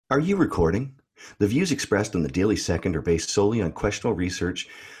Are you recording? The views expressed on the Daily Second are based solely on questionable research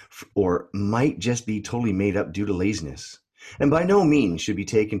or might just be totally made up due to laziness, and by no means should be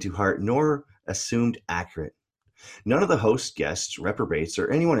taken to heart nor assumed accurate. None of the hosts, guests, reprobates, or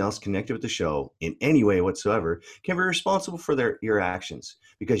anyone else connected with the show in any way whatsoever can be responsible for your actions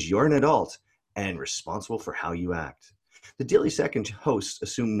because you're an adult and responsible for how you act. The Daily Second hosts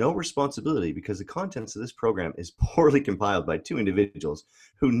assume no responsibility because the contents of this program is poorly compiled by two individuals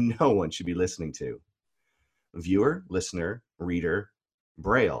who no one should be listening to. Viewer, listener, reader,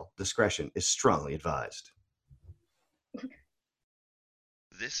 Braille discretion is strongly advised.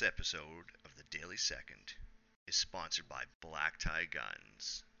 This episode of the Daily Second is sponsored by Black Tie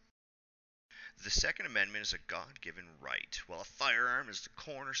Guns. The Second Amendment is a God-given right, while a firearm is the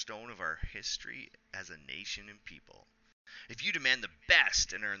cornerstone of our history as a nation and people. If you demand the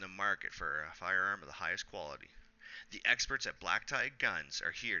best and are in the market for a firearm of the highest quality, the experts at Black Tie Guns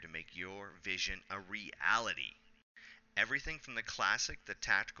are here to make your vision a reality. Everything from the classic, the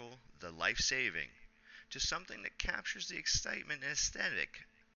tactical, the life-saving, to something that captures the excitement and aesthetic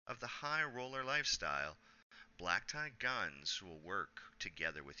of the high roller lifestyle, Black Tie Guns will work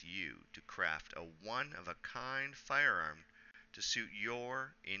together with you to craft a one-of-a-kind firearm to suit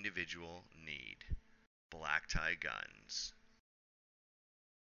your individual need. Black Tie Guns.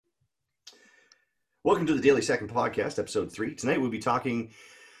 Welcome to the Daily Second Podcast, Episode 3. Tonight we'll be talking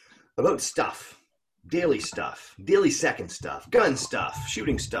about stuff. Daily stuff. Daily Second stuff. Gun stuff.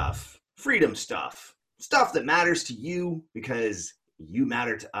 Shooting stuff. Freedom stuff. Stuff that matters to you because you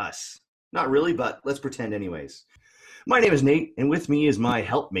matter to us. Not really, but let's pretend anyways. My name is Nate, and with me is my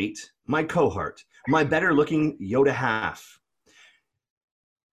helpmate, my cohort, my better-looking Yoda half.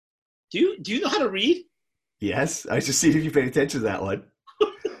 Do you know how to read? Yes, I just see if you paid attention to that one.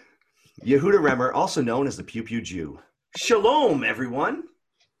 Yehuda Remmer, also known as the Pew Pew Jew. Shalom, everyone.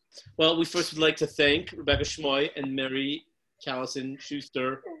 Well, we first would like to thank Rebecca Schmoy and Mary Callison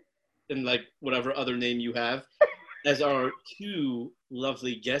Schuster, and like whatever other name you have, as our two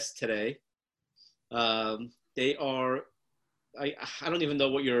lovely guests today. They are, I don't even know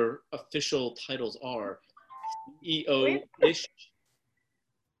what your official titles are. CEO-ish.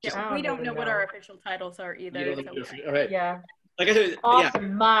 Yeah, we don't know what our official titles are either. All right. Yeah. Like I said,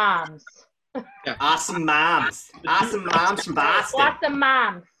 Awesome moms. Yeah. Awesome moms. Awesome moms from Boston. Awesome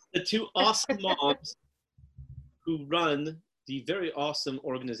moms. The two awesome moms who run the very awesome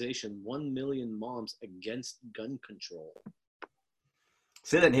organization 1 Million Moms Against Gun Control.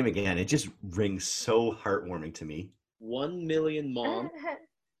 Say that name again. It just rings so heartwarming to me. 1 Million Moms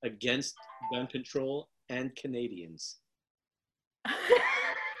Against Gun Control and Canadians.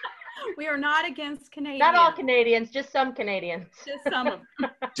 We are not against Canadians. Not all Canadians, just some Canadians. Just some of them.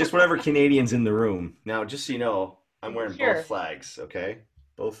 Just whatever Canadians in the room. Now, just so you know, I'm wearing both flags, okay?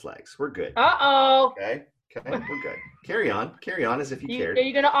 Both flags. We're good. Uh-oh. Okay? Okay, we're good. Carry on. Carry on as if you cared. Are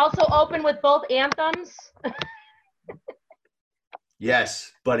you going to also open with both anthems?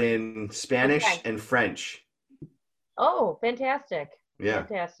 Yes, but in Spanish and French. Oh, fantastic. Yeah.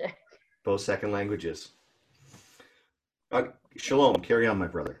 Fantastic. Both second languages. Shalom. Carry on, my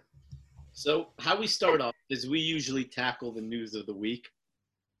brother. So how we start off is we usually tackle the news of the week.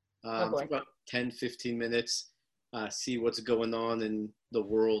 For about 10, 15 minutes, see what's going on in the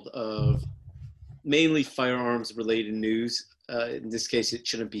world of mainly firearms-related news. In this case, it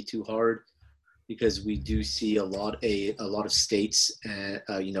shouldn't be too hard because we do see a lot of states,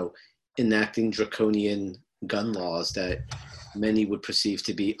 enacting draconian gun laws that many would perceive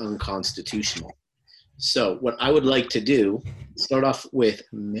to be unconstitutional. So what I would like to do, start off with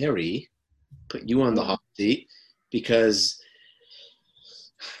Mary, put you on the hot seat, because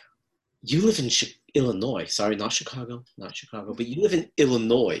you live in Illinois. Sorry, not Chicago, but you live in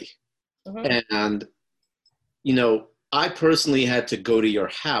Illinois. Mm-hmm. And, I personally had to go to your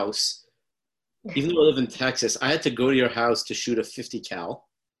house. Even though I live in Texas, I had to go to your house to shoot a 50 cal.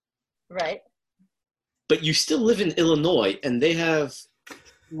 Right. But you still live in Illinois, and they have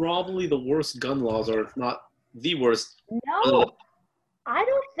probably the worst gun laws, or if not the worst. No, I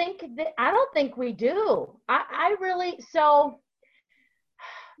don't think we do. I really, so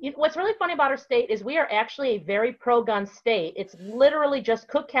what's really funny about our state is we are actually a very pro-gun state. It's literally just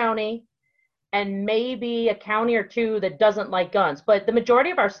Cook County and maybe a county or two that doesn't like guns. But the majority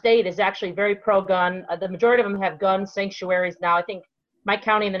of our state is actually very pro-gun. The majority of them have gun sanctuaries now. I think my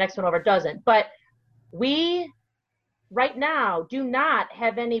county and the next one over doesn't. But we, right now, do not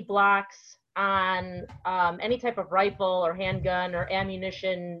have any blocks on any type of rifle or handgun or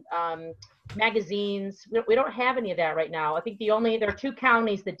ammunition, magazines. We don't have any of that right now. I think there are two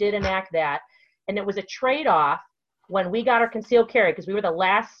counties that did enact that, and it was a trade-off when we got our concealed carry, because we were the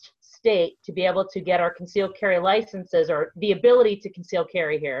last state to be able to get our concealed carry licenses or the ability to conceal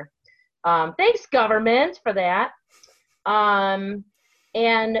carry here. Thanks, government, for that. And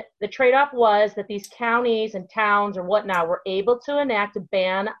the trade-off was that these counties and towns or whatnot were able to enact a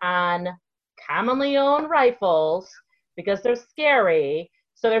ban on commonly owned rifles because they're scary.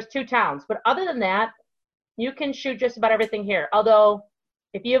 So there's 2 towns. But other than that, you can shoot just about everything here. Although,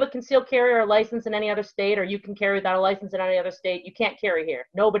 if you have a concealed carry or a license in any other state, or you can carry without a license in any other state, you can't carry here.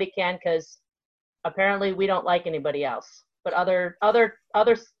 Nobody can, because apparently we don't like anybody else. But other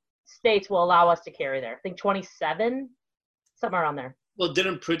states will allow us to carry there. I think 27, somewhere around there. Well,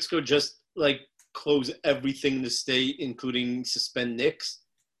 didn't Pritzker just like close everything in the state, including suspend NICS?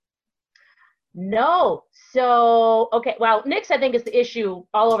 No. So, okay, well, NICS I think is the issue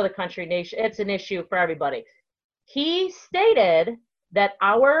all over the country. It's an issue for everybody. He stated that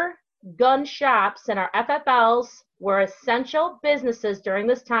our gun shops and our FFLs were essential businesses during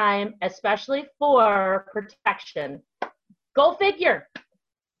this time, especially for protection. Go figure.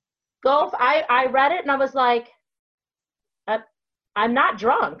 I read it and I was like, I'm not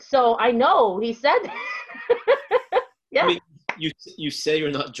drunk, so I know he said that. Yeah. I mean, you say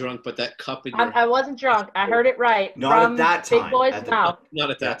you're not drunk, but that cup in your I wasn't drunk. I heard it right. Not from at that time. Big Boy's mouth. Not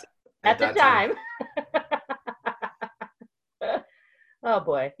at that. At the time. Oh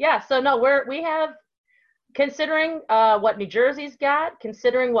boy. Yeah. So no, we have, considering what New Jersey's got,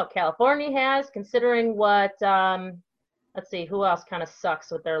 considering what California has, considering what let's see, who else kind of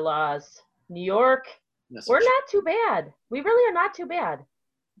sucks with their laws? New York. We're not too bad. We really are not too bad.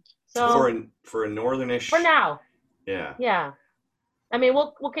 So for a northernish. For now. Yeah. Yeah. I mean,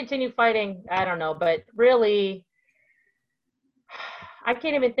 we'll continue fighting. I don't know, but really, I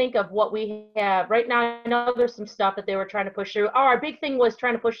can't even think of what we have right now. I know there's some stuff that they were trying to push through. Oh, our big thing was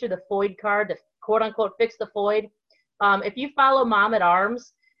trying to push through the FOID card, to quote unquote fix the FOID. If you follow Mom at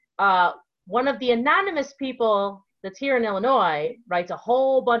Arms, one of the anonymous people that's here in Illinois writes a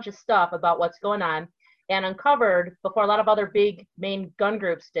whole bunch of stuff about what's going on, and uncovered, before a lot of other big main gun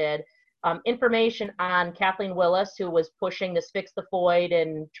groups did, information on Kathleen Willis, who was pushing this fix the FOID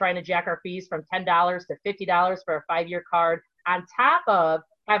and trying to jack our fees from $10 to $50 for a 5-year card, on top of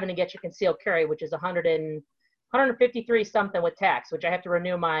having to get your concealed carry, which is 153 something with tax, which I have to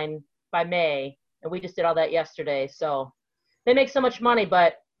renew mine by May, and we just did all that yesterday. So they make so much money,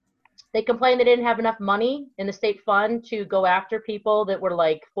 but they complained they didn't have enough money in the state fund to go after people that were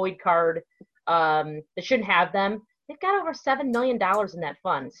like FOID card, that shouldn't have them. They've got over $7 million in that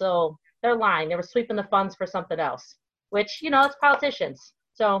fund. So they're lying. They were sweeping the funds for something else, which, you know, it's politicians.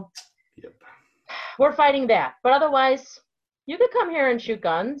 So Yep. We're fighting that. But otherwise, you could come here and shoot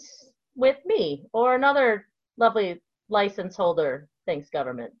guns with me or another lovely license holder. Thanks,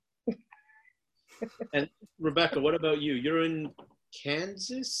 government. And Rebecca, what about you? You're in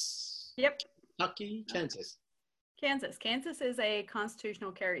Kansas? Yep. Kentucky? Kansas. Kansas is a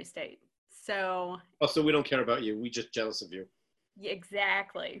constitutional carry state. So. Oh, so we don't care about you. We're just jealous of you.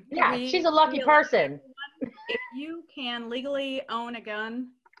 Exactly. Yeah, she's a lucky person. If you can legally own a gun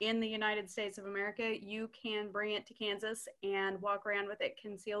in the United States of America, you can bring it to Kansas and walk around with it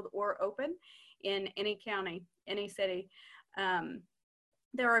concealed or open in any county, any city.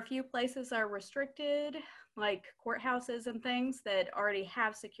 There are a few places that are restricted, like courthouses and things that already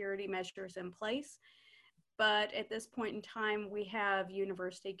have security measures in place. But at this point in time, we have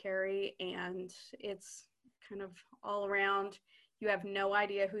university carry, and it's kind of all around. You have no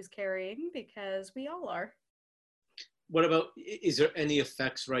idea who's carrying because we all are. What about, is there any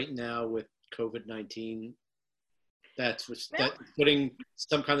effects right now with COVID-19 that's putting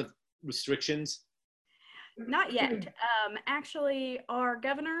some kind of restrictions? Not yet. Actually, our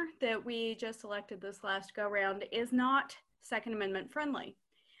governor that we just elected this last go round is not Second Amendment friendly,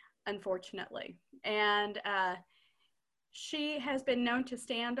 unfortunately. And she has been known to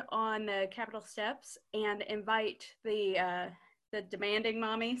stand on the Capitol steps and invite the demanding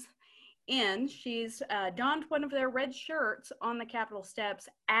mommies in. She's donned one of their red shirts on the Capitol steps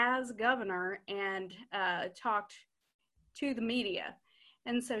as governor and talked to the media.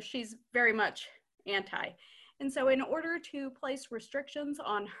 And so she's very much anti. And so in order to place restrictions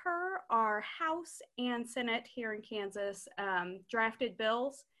on her, our House and Senate here in Kansas drafted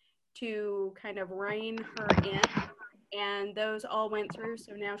bills to kind of rein her in. And those all went through.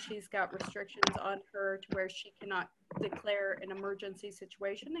 So now she's got restrictions on her to where she cannot declare an emergency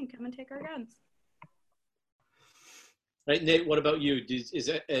situation and come and take our guns. Right, Nate, what about you? Is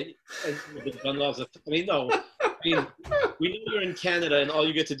it the gun laws? I mean, no. I mean, we know you're in Canada and all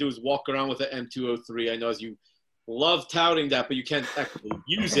you get to do is walk around with an M203. I know as you love touting that, but you can't actually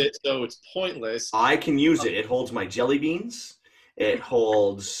use it, so it's pointless. I can use it. It holds my jelly beans. It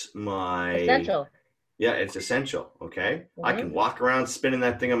holds my... Essential. Yeah, it's essential, okay? Mm-hmm. I can walk around spinning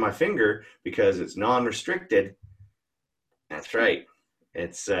that thing on my finger because it's non-restricted. That's right.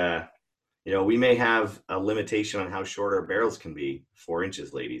 It's, we may have a limitation on how short our barrels can be, 4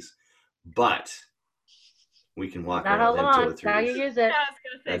 inches, ladies, but we can walk Not around how long. until 3 How inches. you use it. Yeah,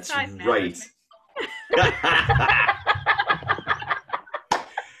 That's right.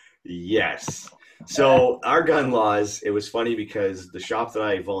 Yes. So our gun laws, it was funny because the shop that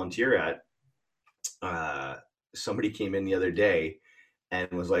I volunteer at, somebody came in the other day and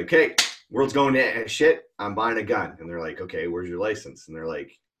was like, hey, world's going to shit, I'm buying a gun. And they're like, okay, where's your license? And they're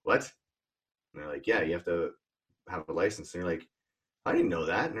like, what? And they're like, yeah, you have to have a license. And they're like, I didn't know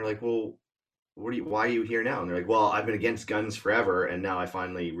that. And they're like, well, why are you here now? And they're like, well, I've been against guns forever, and now I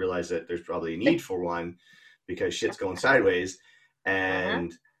finally realize that there's probably a need for one because shit's going sideways,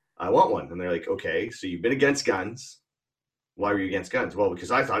 and I want one. And they're like, okay, so you've been against guns. Why were you against guns? Well,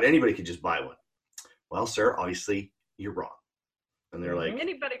 because I thought anybody could just buy one. Well, sir, obviously you're wrong. And they're like,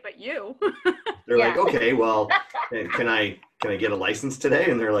 anybody but you. They're like, okay, well, can I get a license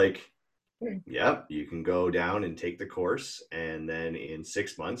today? And they're like, yep, you can go down and take the course, and then in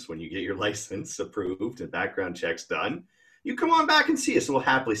 6 months, when you get your license approved and background checks done, you come on back and see us, and we'll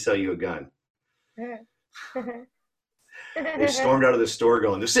happily sell you a gun. They stormed out of the store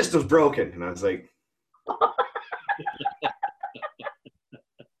going, the system's broken. And I was like,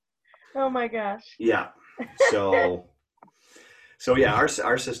 oh my gosh. Yeah. So yeah,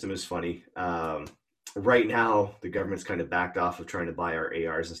 our system is funny. Right now, the government's kind of backed off of trying to buy our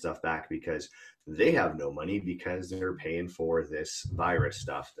ARs and stuff back because they have no money because they're paying for this virus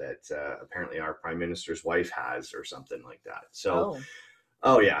stuff that apparently our prime minister's wife has or something like that. So,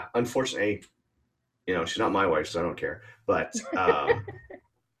 oh yeah, unfortunately, she's not my wife, so I don't care. But,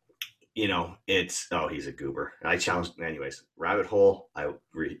 it's, he's a goober. I challenged, anyways, rabbit hole.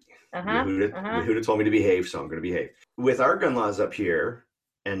 Yehuda told me to behave, so I'm going to behave. With our gun laws up here,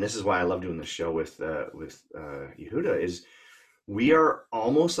 and this is why I love doing this show with Yehuda, is we are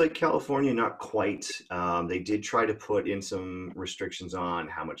almost like California, not quite. They did try to put in some restrictions on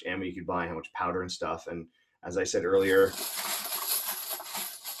how much ammo you could buy, how much powder and stuff. And as I said earlier,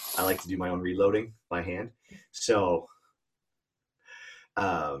 I like to do my own reloading by hand. So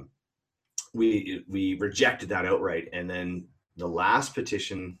we rejected that outright. And then the last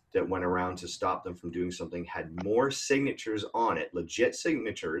petition that went around to stop them from doing something had more signatures on it, legit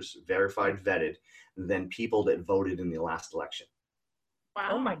signatures, verified, vetted, than people that voted in the last election.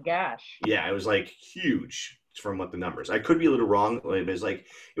 Wow. Oh my gosh. Yeah, it was like huge from what the numbers. I could be a little wrong. It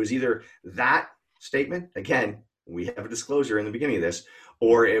was either that statement, again, we have a disclosure in the beginning of this,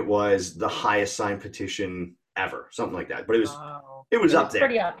 or it was the highest signed petition ever, something like that. But it was up there.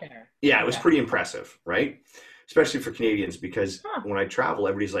 Pretty up there. Yeah, it was pretty impressive, right? Especially for Canadians, because when I travel,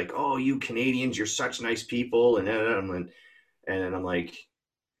 everybody's like, "Oh, you Canadians, you're such nice people," and then I'm like,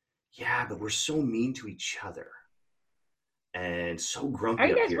 "Yeah, but we're so mean to each other and so grumpy." Are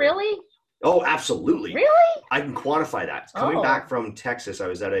you up guys here. Really? Oh, absolutely. Really? I can quantify that. Coming back from Texas, I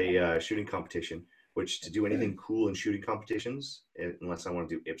was at a shooting competition. Which to do anything cool in shooting competitions, unless I want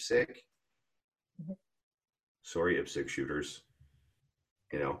to do IPSC. Sorry, IPSC shooters.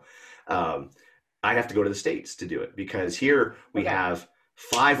 I have to go to the States to do it because here we have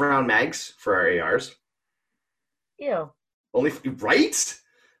 5-round mags for our ARs. Ew. Only, right?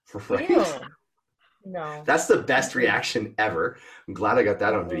 Right? Ew. No. That's the best reaction ever. I'm glad I got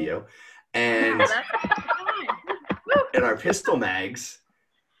that on video. And in our pistol mags,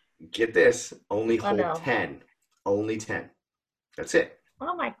 get this, only hold 10. Only 10. That's it.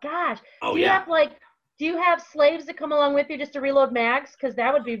 Oh my gosh. Oh, Do you have slaves that come along with you just to reload mags? Because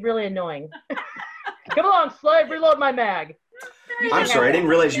that would be really annoying. Come along, slave, reload my mag. I'm sorry, I didn't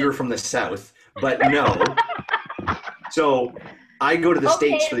realize you were from the South, but no. So I go to the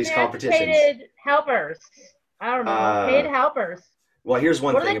States for these competitions. Paid helpers. I don't know. Paid helpers. Well, here's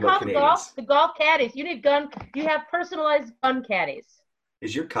one thing about Canadians. The golf caddies. You need you have personalized gun caddies.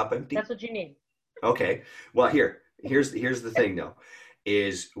 Is your cup empty? That's what you need. Okay. Well, here's the thing though,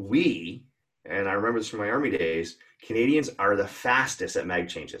 is and I remember this from my Army days, Canadians are the fastest at mag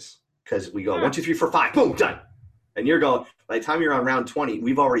changes because we go 1, 2, 3, 4, 5, boom, done. And you're going, by the time you're on round 20,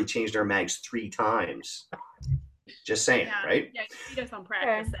 we've already changed our mags 3 times. Just saying, right? Yeah, you do some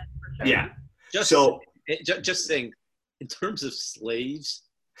practice then, for sure. Yeah. Just saying, in terms of slaves,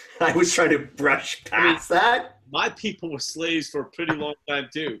 I was trying to brush past that. My people were slaves for a pretty long time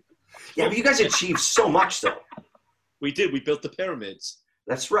too. Yeah, but you guys achieved so much though. We did. We built the pyramids.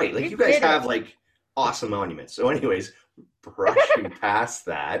 That's right. Like you guys have like awesome monuments. So anyways, brushing past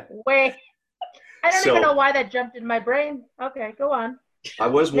that. Wait, I don't even know why that jumped in my brain. Okay, go on. I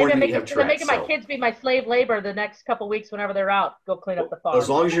was warned that you have Tourette's. I'm making my kids be my slave labor the next couple weeks whenever they're out. Go clean up the farm. As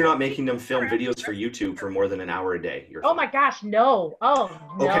long as you're not making them film videos for YouTube for more than an hour a day. You're fine. My gosh, no. Oh,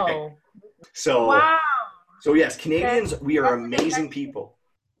 no. Okay. So, wow. So yes, Canadians, we are amazing people.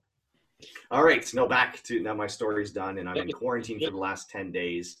 All right, so back to, now my story's done, and I'm in quarantine for the last 10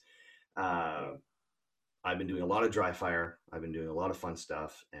 days. I've been doing a lot of dry fire. I've been doing a lot of fun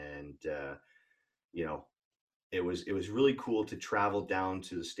stuff, and it was really cool to travel down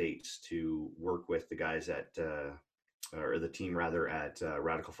to the States to work with the guys at or the team rather at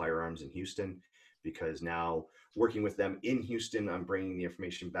Radical Firearms in Houston, because now working with them in Houston, I'm bringing the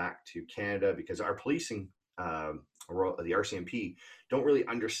information back to Canada, because our policing, the RCMP, don't really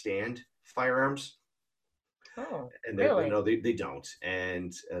understand firearms. Oh, and really? No, they don't.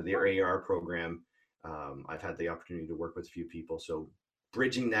 And their AR program, I've had the opportunity to work with a few people. So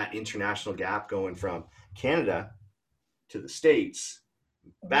bridging that international gap, going from Canada to the States,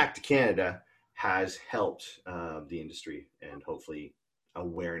 back to Canada, has helped the industry and hopefully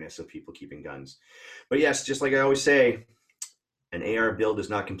awareness of people keeping guns. But yes, just like I always say, an AR build is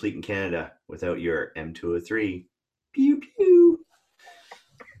not complete in Canada without your M203. Pew pew.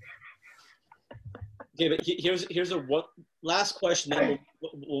 Okay, but here's a last question. Then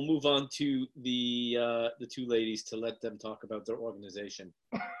we'll move on to the two ladies to let them talk about their organization.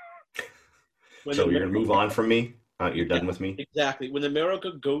 So you're gonna move on from me? You're done with me? Exactly. When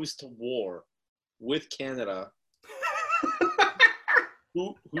America goes to war with Canada,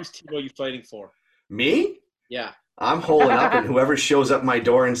 whose team are you fighting for? Me? Yeah. I'm holding up, and whoever shows up my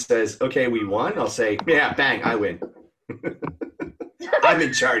door and says, "Okay, we won," I'll say, "Yeah, bang, I win." I'm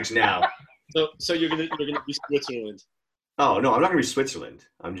in charge now. So you're gonna be Switzerland. Oh no, I'm not gonna be Switzerland.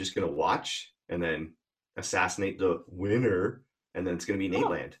 I'm just gonna watch and then assassinate the winner, and then it's gonna be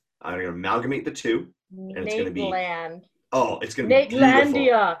Nateland. I'm gonna amalgamate the two, and it's gonna be it's gonna be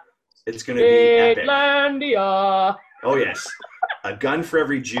beautiful. It's gonna be epic. Natelandia. Oh yes, a gun for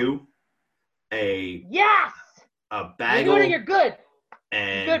every Jew. Yes. A bagel. You're good.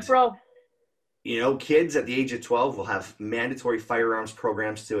 And you're good, bro. Kids at the age of 12 will have mandatory firearms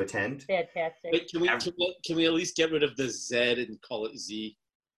programs to attend. Fantastic. Wait, can we at least get rid of the Z and call it Z?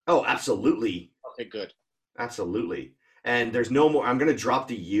 Oh, absolutely. Okay, good. Absolutely. And there's no more. I'm going to drop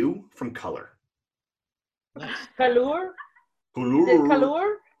the U from color. Color? Color.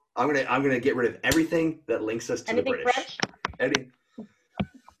 Color? I'm gonna get rid of everything that links us to the British. French?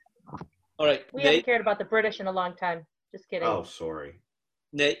 All right. We haven't cared about the British in a long time. Just kidding. Oh, sorry.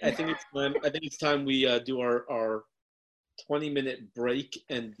 Nate, I think it's time we do our 20-minute break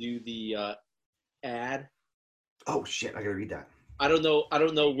and do the ad. Oh shit! I gotta read that. I don't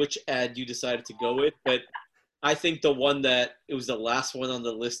know which ad you decided to go with, but I think the one that it was the last one on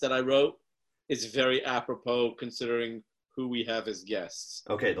the list that I wrote is very apropos considering who we have as guests.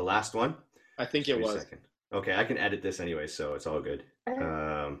 Okay, the last one. I think it was. Okay, I can edit this anyway, so it's all good.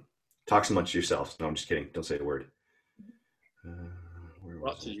 Talk amongst yourselves. No, I'm just kidding. Don't say a word.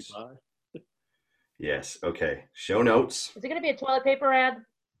 Brought to you by. Yes. Okay. Show notes. Is it going to be a toilet paper ad?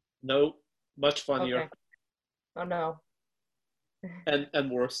 No. Much funnier. Okay. Oh no. And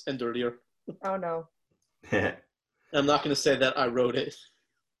worse and dirtier. Oh no. I'm not going to say that I wrote it.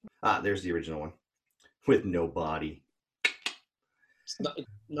 There's the original one with no body.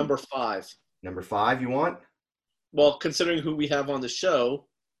 Number 5. Number 5, you want? Well, considering who we have on the show.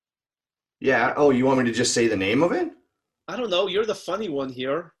 Yeah. Oh, you want me to just say the name of it? I don't know. You're the funny one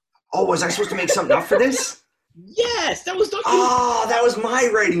here. Oh, was I supposed to make something up for this? Yes, that was. Oh, that was my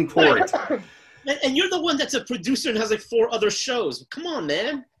writing port. And you're the one that's a producer and has like 4 other shows. Come on,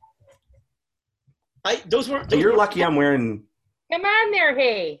 man. You're lucky I'm wearing. Come on there,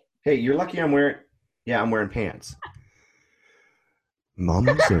 hey. Hey, you're lucky I'm wearing. Yeah, I'm wearing pants.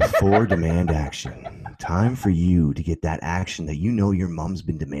 Mums are for demand action. Time for you to get that action that you know your mom's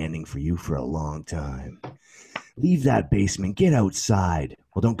been demanding for you for a long time. Leave that basement. Get outside.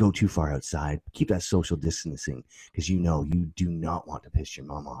 Well, don't go too far outside. Keep that social distancing because you know you do not want to piss your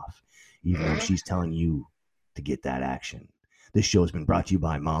mom off, even though she's telling you to get that action. This show has been brought to you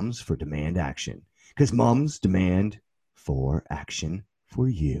by Mums for Demand Action because mums demand for action for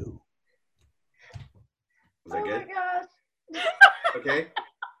you. Was that good? My gosh. Okay.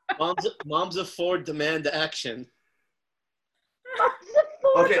 Moms afford demand action.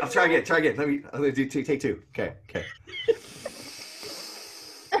 Okay, I'll try again. Let me do take 2. Okay.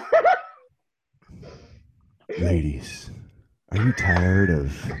 Ladies, are you tired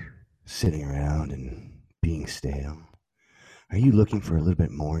of sitting around and being stale? Are you looking for a little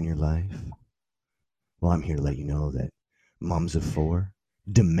bit more in your life? Well, I'm here to let you know that moms of four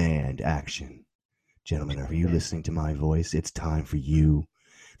demand action. Gentlemen, are you listening to my voice? It's time for you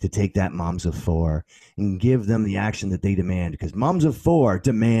to take that moms of four and give them the action that they demand, because moms of four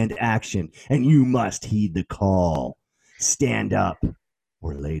demand action, and you must heed the call. Stand up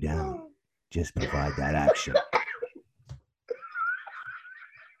or lay down. Just provide that action.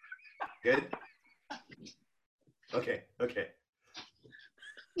 Good? Okay.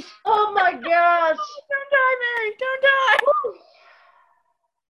 Oh my gosh. Don't die, Mary. Don't die.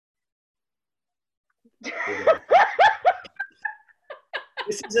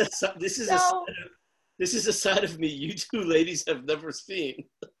 This is a side of me you two ladies have never seen.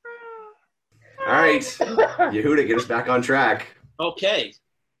 All right. Yehuda, get us back on track. Okay.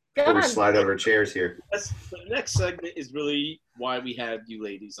 Before we slide over chairs here. The next segment is really why we had you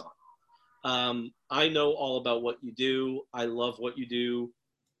ladies on. I know all about what you do. I love what you do.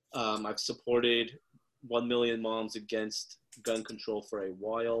 I've supported 1 Million Moms Against Gun Control for a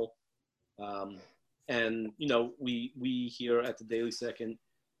while. And, you know, we here at the Daily Second,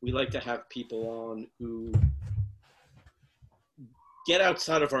 we like to have people on who get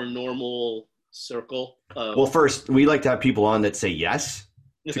outside of our normal circle. Well, first, we like to have people on that say yes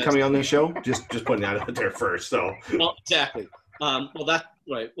to coming on the show. Just putting that out there first. So. Well, exactly. Well,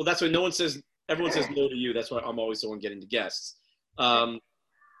 that's why no one says, everyone says no to you. That's why I'm always the one getting the guests. You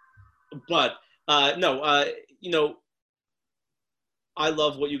know, I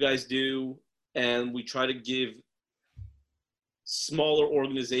love what you guys do, and we try to give smaller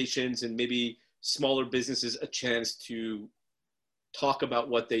organizations and maybe smaller businesses a chance to talk about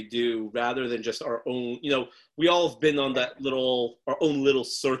what they do rather than just our own. You know, we all have been on that our own little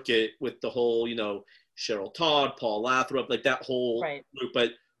circuit with the whole, you know, Cheryl Todd, Paul Lathrop, like that whole group,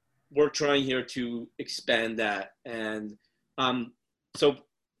 but we're trying here to expand that. And so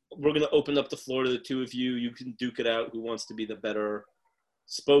we're going to open up the floor to the two of you. You can duke it out who wants to be the better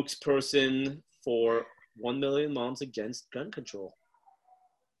spokesperson for 1 Million Moms Against Gun Control.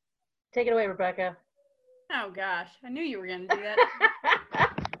 Take it away, Rebecca. Oh, gosh. I knew you were going to do that.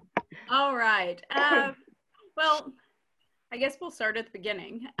 All right. Well, I guess we'll start at the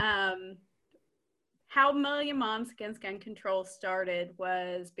beginning. How Million Moms Against Gun Control started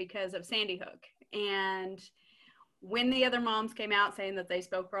was because of Sandy Hook. And when the other moms came out saying that they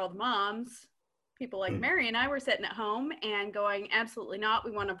spoke for all the moms, people like Mary and I were sitting at home and going, absolutely not.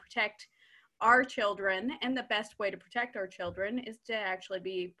 We want to protect our children. And the best way to protect our children is to actually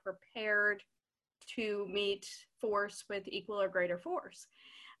be prepared to meet force with equal or greater force.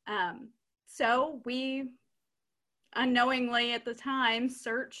 So we unknowingly at the time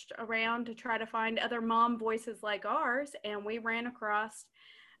searched around to try to find other mom voices like ours, and we ran across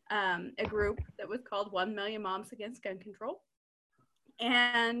a group that was called 1 Million Moms Against Gun Control.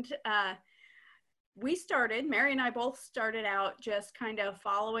 And Mary and I both started out just kind of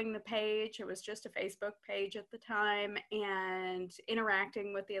following the page. It was just a Facebook page at the time, and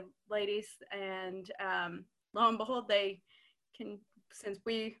interacting with the ladies. And lo and behold, since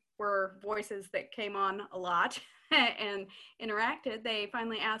we were voices that came on a lot and interacted, they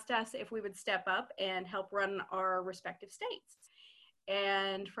finally asked us if we would step up and help run our respective states.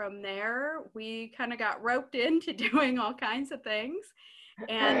 And from there, we kind of got roped into doing all kinds of things.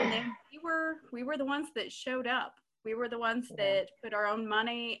 And then we were the ones that showed up. We were the ones that put our own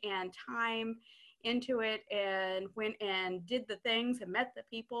money and time into it, and went and did the things and met the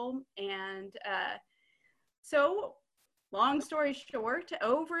people. And so long story short,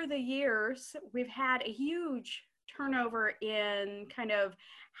 over the years, we've had a huge turnover in kind of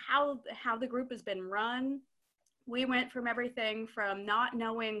how the group has been run. We went from everything from not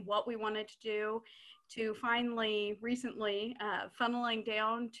knowing what we wanted to do to finally recently funneling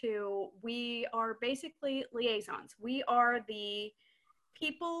down to we are basically liaisons. We are the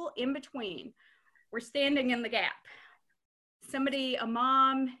people in between. We're standing in the gap. A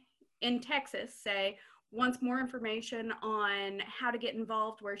mom in Texas, say, wants more information on how to get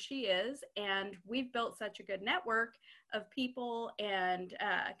involved where she is, and we've built such a good network of people and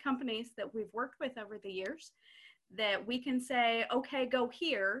companies that we've worked with over the years that we can say, okay, go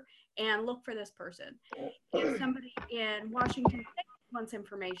here and look for this person. If somebody in Washington State wants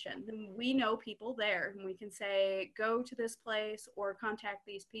information, then we know people there, and we can say, go to this place or contact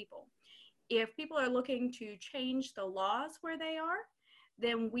these people. If people are looking to change the laws where they are,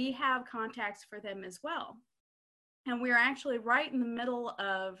 then we have contacts for them as well. And we're actually right in the middle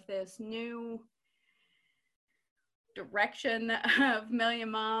of this new direction of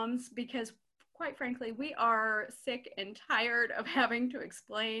Million Moms, because quite frankly, we are sick and tired of having to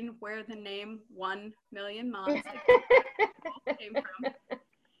explain where the name 1 Million Moms came from.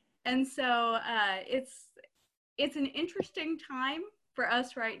 And so it's an interesting time for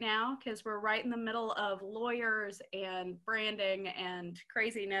us right now because we're right in the middle of lawyers and branding and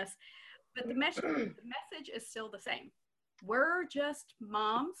craziness. But the message is still the same. We're just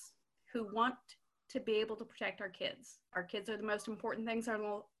moms who want to be able to protect our kids. Our kids are the most important things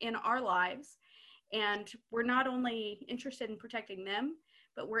in our lives. And we're not only interested in protecting them,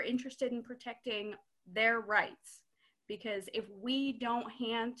 but we're interested in protecting their rights. Because if we don't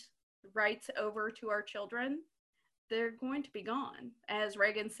hand rights over to our children, they're going to be gone. As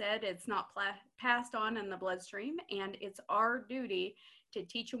Reagan said, it's not passed on in the bloodstream, and it's our duty to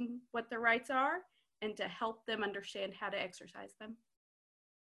teach them what their rights are and to help them understand how to exercise them.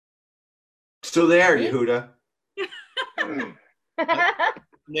 So there, Yehuda.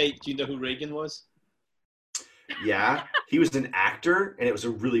 Nate, do you know who Reagan was? Yeah, he was an actor, and it was a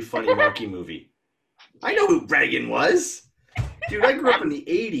really funny monkey movie. I know who Reagan was. Dude, I grew up in the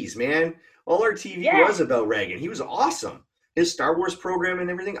 80s, man. All our TV was about Reagan. He was awesome. His Star Wars program and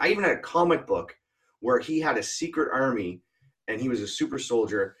everything. I even had a comic book where he had a secret army, and he was a super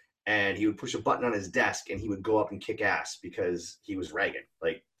soldier, and he would push a button on his desk, and he would go up and kick ass because he was Reagan.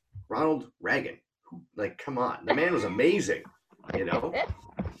 Like, Ronald Reagan. Like, come on. The man was amazing, you know?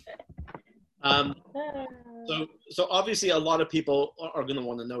 So obviously a lot of people are going to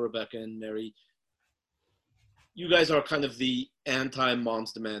want to know, Rebecca and Mary, you guys are kind of the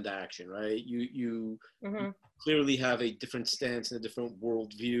anti-Moms Demand Action, right? You clearly have a different stance and a different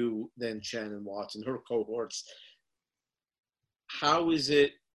worldview than Shannon Watts and her cohorts. How is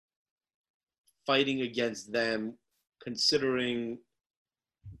it fighting against them, considering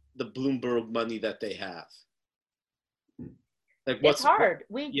the Bloomberg money that they have? Like, it's hard.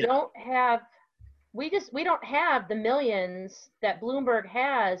 We don't have the millions that Bloomberg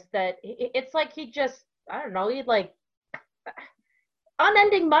has. That it's like he just, I don't know, he'd like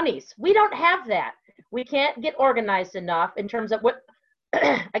unending monies. We don't have that. We can't get organized enough in terms of what,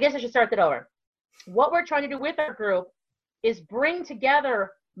 I guess I should start that over. What we're trying to do with our group is bring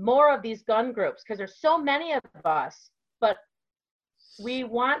together more of these gun groups, because there's so many of us, but we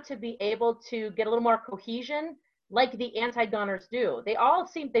want to be able to get a little more cohesion like the anti-gunners do. They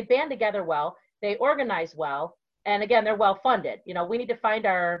band together well, they organize well, and again, they're well funded. You know, we need to find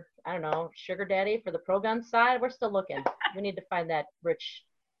our, I don't know, sugar daddy for the pro-gun side. We're still looking. We need to find that rich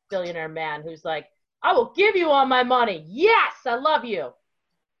billionaire man who's like, I will give you all my money. Yes, I love you.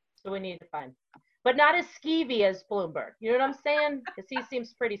 So we need to find, but not as skeevy as Bloomberg. You know what I'm saying? Because he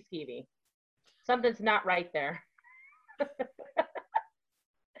seems pretty skeevy. Something's not right there.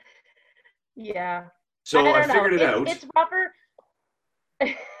 Yeah. So I figured it out. It's rougher.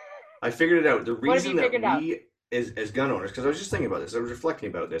 I figured it out. The reason that we, as gun owners, because I was just thinking about this, I was reflecting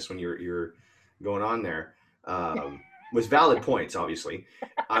about this when you're going on there, with valid points, obviously.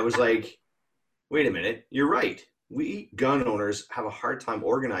 I was like, wait a minute, you're right. We gun owners have a hard time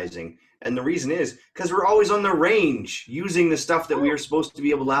organizing. And the reason is because we're always on the range using the stuff that we are supposed to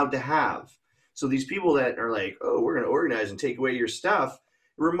be allowed to have. So these people that are like, oh, we're going to organize and take away your stuff,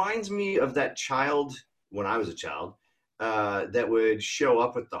 it reminds me of that child when I was a child that would show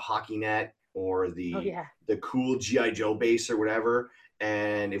up with the hockey net or the cool G.I. Joe base or whatever.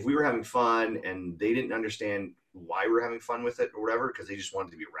 And if we were having fun and they didn't understand why we were having fun with it or whatever, because they just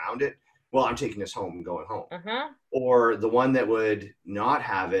wanted to be around it, well, I'm taking this home and going home. Or the one that would not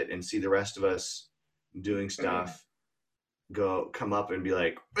have it and see the rest of us doing stuff, come up and be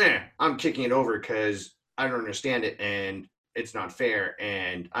like, I'm kicking it over because I don't understand it and it's not fair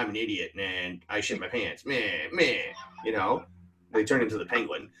and I'm an idiot and I shit my pants. You know, they turn into the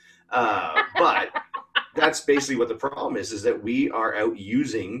Penguin. But that's basically what the problem is that we are out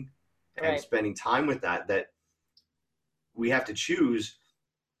using and spending time with that we have to choose.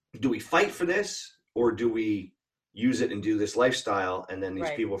 Do we fight for this or do we use it and do this lifestyle? And then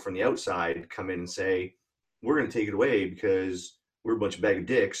these people from the outside come in and say, we're going to take it away because we're a bunch of bag of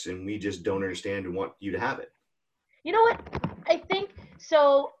dicks and we just don't understand and want you to have it. You know what? I think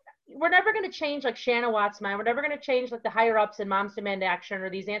so. We're never going to change like Shannon Watts' mind. We're never going to change like the higher ups in Moms Demand Action or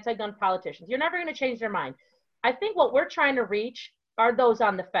these anti-gun politicians. You're never going to change their mind. I think what we're trying to reach are those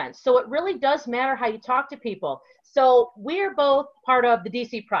on the fence. So it really does matter how you talk to people. So we're both part of the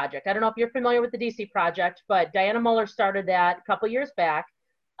DC Project. I don't know if you're familiar with the DC Project, but Diana Muller started that a couple years back.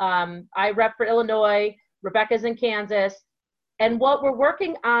 I rep for Illinois, Rebecca's in Kansas. And what we're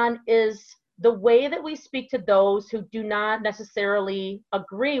working on is the way that we speak to those who do not necessarily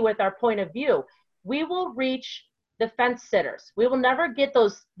agree with our point of view. We will reach the fence sitters. We will never get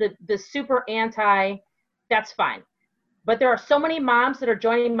those, the super anti, that's fine. But there are so many moms that are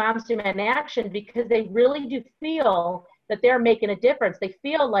joining Moms Demand Action because they really do feel that they're making a difference. They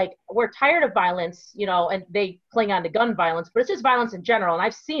feel like we're tired of violence, you know, and they cling on to gun violence, but it's just violence in general. And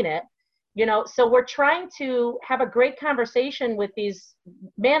I've seen it, you know, so we're trying to have a great conversation with these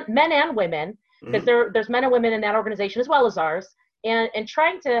men and women, because there's men and women in that organization as well as ours, and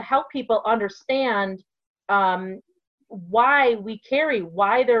trying to help people understand why we carry,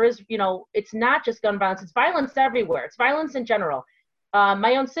 why there is, you know, it's not just gun violence, it's violence everywhere. It's violence in general.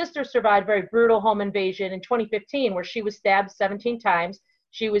 My own sister survived a very brutal home invasion in 2015 where she was stabbed 17 times.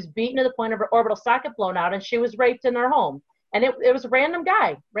 She was beaten to the point of her orbital socket blown out, and she was raped in her home. And it was a random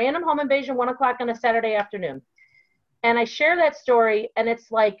guy, random home invasion, 1 o'clock on a Saturday afternoon. And I share that story, and it's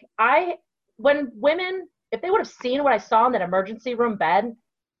like, when women, if they would have seen what I saw in that emergency room bed,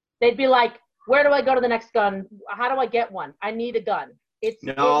 they'd be like, where do I go to the next gun? How do I get one? I need a gun.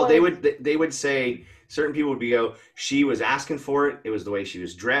 They would say, certain people would go, she was asking for it. It was the way she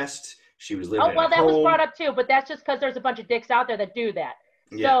was dressed. She was living at that home. was brought up too, but that's just because there's a bunch of dicks out there that do that.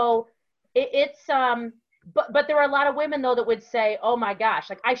 Yeah. So but there were a lot of women though that would say, oh my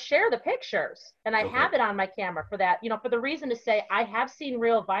gosh, like I share the pictures and I have it on my camera for that, you know, for the reason to say I have seen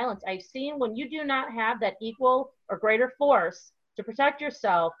real violence. I've seen when you do not have that equal or greater force to protect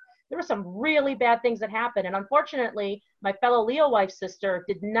yourself, there were some really bad things that happened. And unfortunately, my fellow Leo wife sister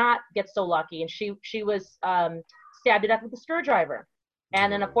did not get so lucky. And she was stabbed to death with a screwdriver.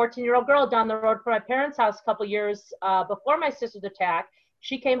 And then a 14-year-old girl down the road from my parents' house a couple years before my sister's attack,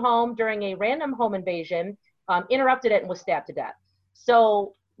 she came home during a random home invasion, interrupted it, and was stabbed to death.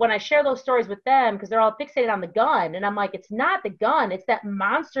 So when I share those stories with them, because they're all fixated on the gun, and I'm like, it's not the gun, it's that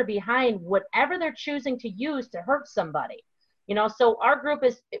monster behind whatever they're choosing to use to hurt somebody. You know, so our group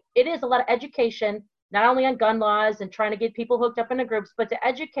it is a lot of education, not only on gun laws and trying to get people hooked up into groups, but to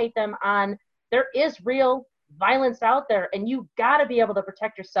educate them on there is real violence out there, and you got to be able to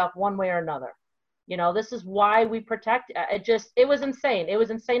protect yourself one way or another. You know, this is why we protect. It was insane. It was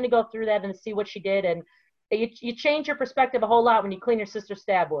insane to go through that and to see what she did. And you change your perspective a whole lot when you clean your sister's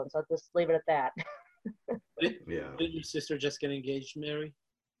stab wounds. I'll just leave it at that. Did your sister just get engaged, Mary?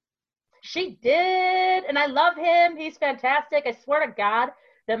 She did. And I love him. He's fantastic. I swear to God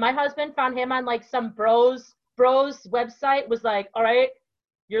that my husband found him on like some bros website, was like, all right,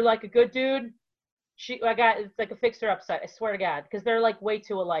 you're like a good dude. It's like a fixer up site. I swear to God. Because they're like way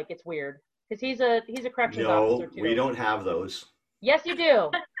too alike. It's weird. Because he's a corrections officer too. No, we don't have those. Yes, you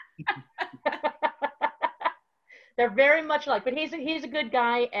do. They're very much alike, but he's a good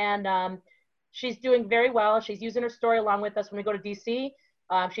guy, and she's doing very well. She's using her story along with us when we go to DC.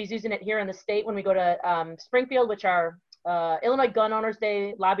 She's using it here in the state when we go to Springfield, which our Illinois Gun Owners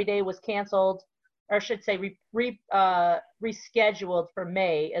Day Lobby Day was canceled, or I should say rescheduled for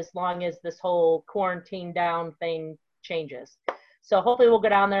May, as long as this whole quarantine down thing changes. So hopefully we'll go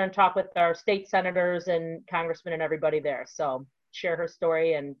down there and talk with our state senators and congressmen and everybody there. So share her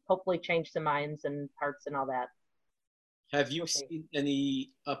story and hopefully change some minds and hearts and all that. Have you seen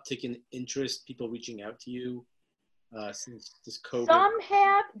any uptick in interest, people reaching out to you since this COVID? Some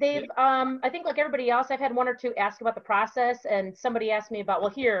have. They've, I think like everybody else, I've had one or two ask about the process, and somebody asked me about,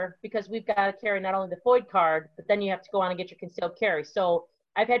 well, here, because we've got to carry not only the FOID card, but then you have to go on and get your concealed carry. So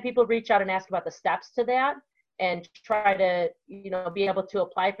I've had people reach out and ask about the steps to that and try to, you know, be able to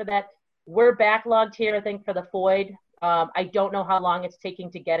apply for that. We're backlogged here, I think, for the FOID. I don't know how long it's taking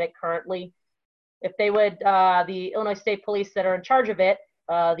to get it currently. If they would, the Illinois State Police that are in charge of it,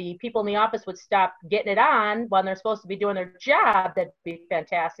 the people in the office would stop getting it on when they're supposed to be doing their job, that'd be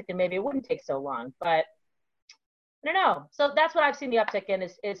fantastic, and maybe it wouldn't take so long. But I don't know. So that's what I've seen the uptick in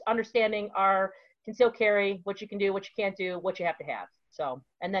is understanding our concealed carry, what you can do, what you can't do, what you have to have. So,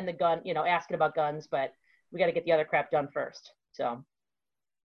 and then the gun, you know, asking about guns, but we got to get the other crap done first. So.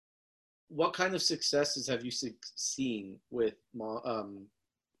 What kind of successes have you seen with 1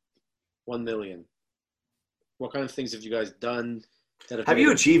 million? What kind of things have you guys done? Have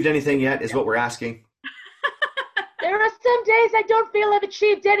you achieved anything yet, is what we're asking? There are some days I don't feel I've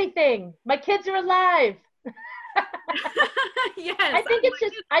achieved anything. My kids are alive. Yes. I think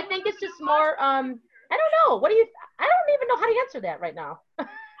it's just more, I don't know. I don't even know how to answer that right now.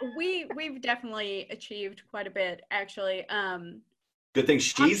 We've definitely achieved quite a bit, actually. Good thing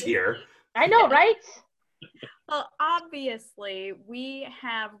she's here. I know, right? Well, obviously, we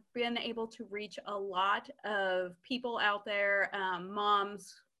have been able to reach a lot of people out there,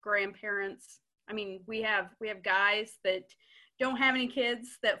 moms, grandparents. I mean, we have guys that don't have any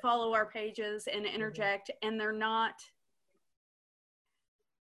kids that follow our pages and interject, and they're not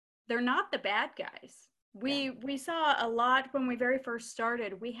the bad guys. We saw a lot when we very first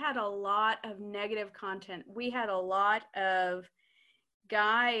started. We had a lot of negative content. We had a lot of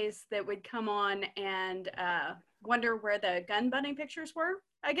guys that would come on and wonder where the gun bunny pictures were,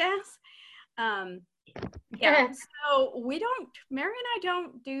 I guess. Yeah, so Mary and I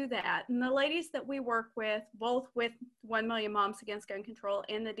don't do that. And the ladies that we work with, both with 1 Million Moms Against Gun Control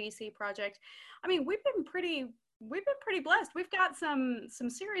and the DC Project, I mean, we've been pretty blessed. We've got some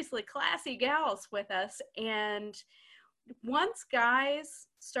seriously classy gals with us. And once guys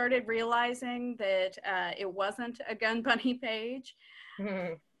started realizing that it wasn't a gun bunny page,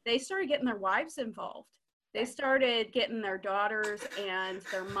 they started getting their wives involved. They started getting their daughters and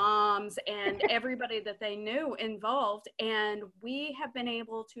their moms and everybody that they knew involved. And we have been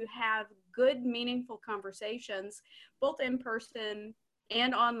able to have good, meaningful conversations, both in person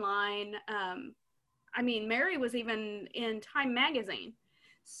and online. I mean, Mary was even in Time Magazine.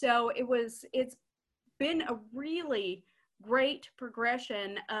 So it's been a really great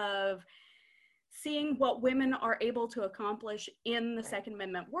progression of seeing what women are able to accomplish in the Second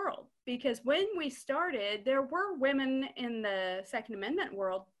Amendment world. Because when we started, there were women in the Second Amendment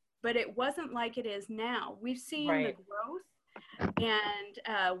world, but it wasn't like it is now. We've seen the growth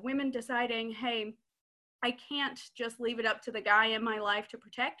and women deciding, hey, I can't just leave it up to the guy in my life to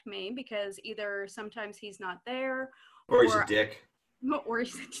protect me, because either sometimes he's not there, or he's a dick. Or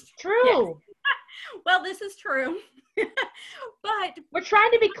he's true. Yes. Well, this is true. But we're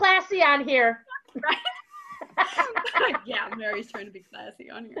trying to be classy on here. Right? Yeah, Mary's trying to be classy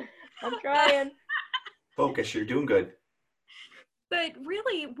on here. I'm trying. Focus, you're doing good. But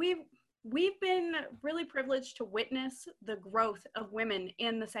really, we've been really privileged to witness the growth of women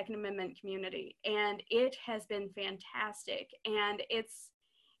in the Second Amendment community, and it has been fantastic. And it's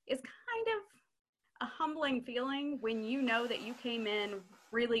kind of a humbling feeling when you know that you came in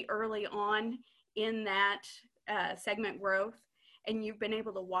really early on in that segment growth, and you've been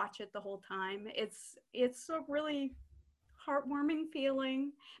able to watch it the whole time. It's a really heartwarming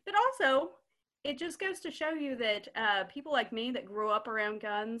feeling, but also it just goes to show you that people like me that grew up around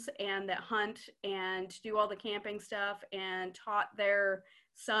guns and that hunt and do all the camping stuff and taught their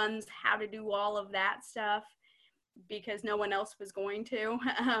sons how to do all of that stuff because no one else was going to,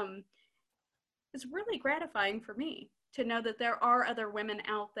 it's really gratifying for me to know that there are other women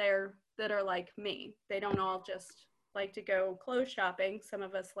out there that are like me. They don't all just like to go clothes shopping. Some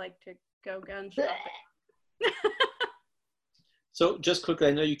of us like to go gun shopping. So just quickly,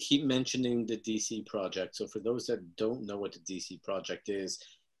 I know you keep mentioning the DC Project. So for those that don't know what the DC Project is,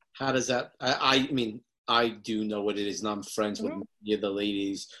 how does that, I mean, I do know what it is, and I'm friends with many of the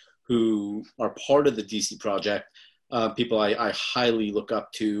ladies who are part of the DC Project. People I highly look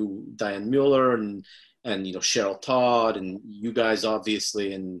up to, Diane Mueller and you know, Cheryl Todd, and you guys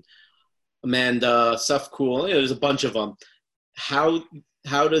obviously, and Amanda, Seth Cool. You know, there's a bunch of them. How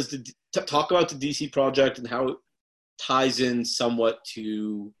does talk about the DC Project and how it ties in somewhat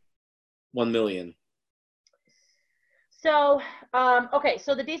to 1 million? So, okay,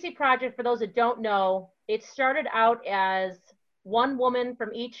 so the DC Project, for those that don't know, it started out as one woman from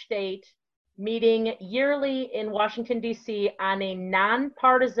each state meeting yearly in Washington, D.C. on a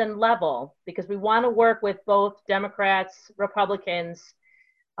nonpartisan level, because we want to work with both Democrats, Republicans,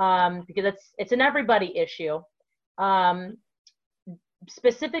 because it's an everybody issue.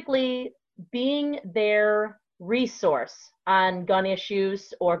 Specifically being their resource on gun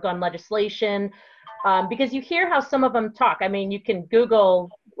issues or gun legislation, because you hear how some of them talk. I mean, you can Google,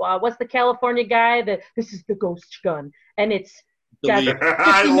 what's the California guy that this is the ghost gun, and it's got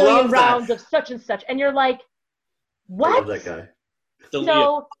 50 million rounds of such and such, and you're like, what? I love that guy.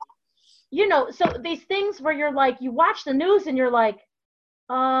 So, you know, so these things where you're like, you watch the news and you're like,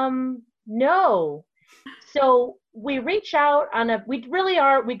 no. So we reach out we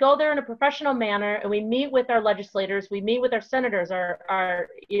go there in a professional manner, and we meet with our legislators, we meet with our senators,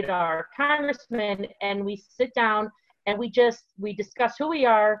 our congressmen, and we sit down and we discuss who we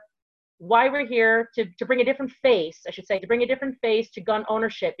are, why we're here, to bring a different face, to bring a different face to gun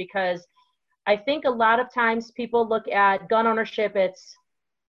ownership, because I think a lot of times people look at gun ownership, it's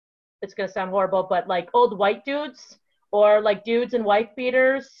going to sound horrible, but like old white dudes, or like dudes in wife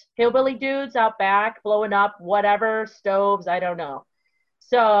beaters, hillbilly dudes out back blowing up whatever, stoves, I don't know.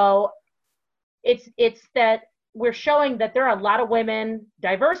 So it's that we're showing that there are a lot of women,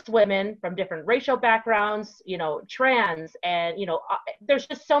 diverse women from different racial backgrounds, you know, trans, and, you know, there's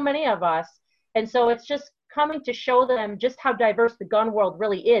just so many of us. And so it's just coming to show them just how diverse the gun world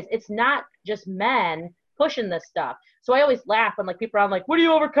really is. It's not just men pushing this stuff. So I always laugh when like people are like, what are you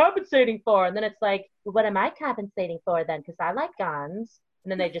overcompensating for? And then it's like, well, what am I compensating for then? Because I like guns.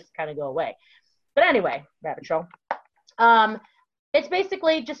 And then they just kind of go away. But anyway, rabbit trail. It's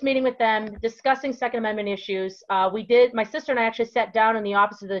basically just meeting with them, discussing Second Amendment issues. My sister and I actually sat down in the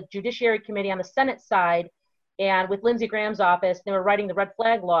office of the Judiciary Committee on the Senate side, and with Lindsey Graham's office, they were writing the red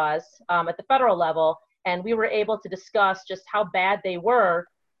flag laws at the federal level, and we were able to discuss just how bad they were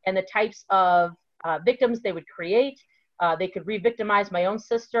and the types of victims they would create. They could re-victimize my own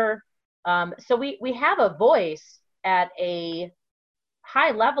sister. So we have a voice at a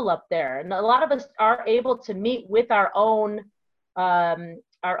high level up there, and a lot of us are able to meet with our own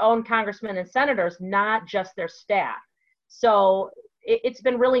congressmen and senators, not just their staff. So it's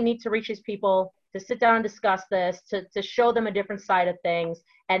been really neat to reach these people, to sit down and discuss this, to show them a different side of things.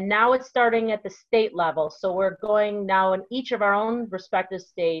 And now it's starting at the state level. So we're going now in each of our own respective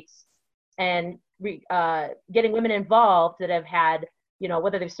states and getting women involved that have had,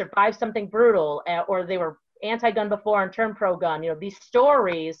 whether they've survived something brutal or they were anti-gun before and turned pro-gun, these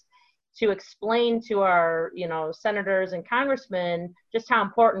stories, to explain to our, senators and congressmen just how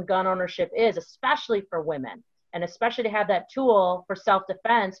important gun ownership is, especially for women, and especially to have that tool for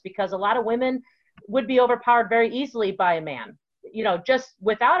self-defense, because a lot of women would be overpowered very easily by a man, just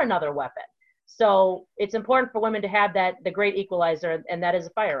without another weapon. So it's important for women to have the great equalizer, and that is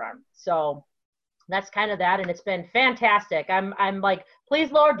a firearm. So that's kind of that, and it's been fantastic. I'm like, please,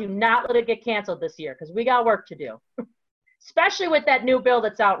 Lord, do not let it get canceled this year, because we got work to do. Especially with that new bill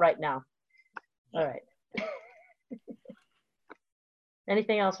that's out right now. All right.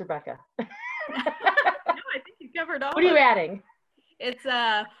 Anything else, Rebecca? No, I think you covered all. What are you adding? It's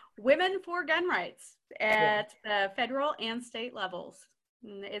Women for Gun Rights at the federal and state levels.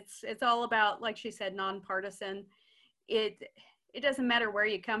 And it's all about, like she said, nonpartisan. It doesn't matter where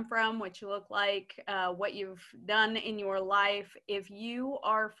you come from, what you look like, what you've done in your life. If you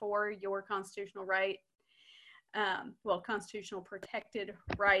are for your constitutional right, constitutional protected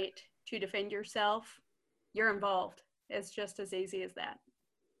right to defend yourself, you're involved. It's just as easy as that.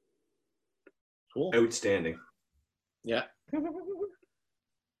 Cool. Outstanding. Yeah.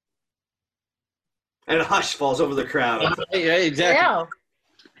 And a hush falls over the crowd. Yeah, exactly. Yeah.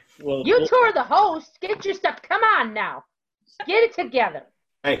 Well, you two are the host. Get your stuff. Come on now. Get it together.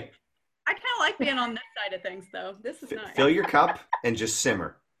 Hey. I kind of like being on this side of things, though. This is nice. Fill your cup and just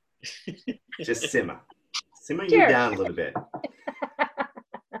simmer. Just simmer. Simmer Cheers. You down a little bit.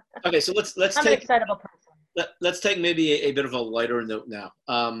 Okay, so let's I'm take an excitable person. let's take maybe a bit of a lighter note now.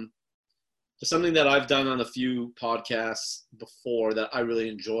 Something that I've done on a few podcasts before that I really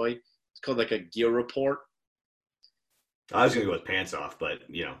enjoy. It's called like a gear report. I was gonna go with pants off, but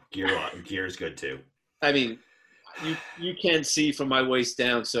gear is good too. I mean, you can't see from my waist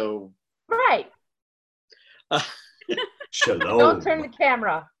down, so Right. Shalom. Don't turn the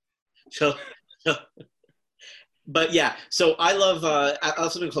camera. But yeah, so I love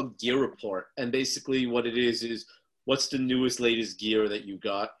something called Gear Report, and basically what it is what's the newest, latest gear that you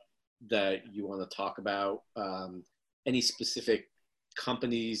got that you want to talk about? Any specific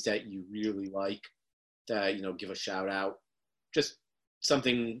companies that you really like that give a shout out? Just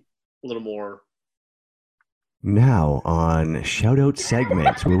something a little more. Now on Shoutout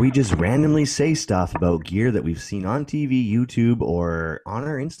segment, where we just randomly say stuff about gear that we've seen on TV, YouTube, or on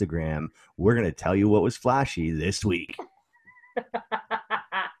our Instagram. We're going to tell you what was flashy this week.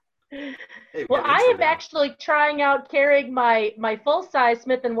 Hey, well, I am actually trying out carrying my full-size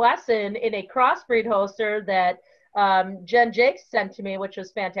Smith & Wesson in a crossbreed holster that Jen Jakes sent to me, which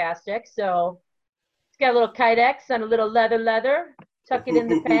was fantastic. So it's got a little Kydex and a little leather. Tuck it in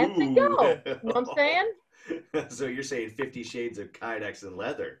the pants and go. You know what I'm saying? So you're saying 50 Shades of Kydex and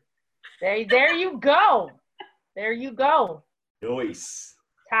leather. There you go. There you go. Nice.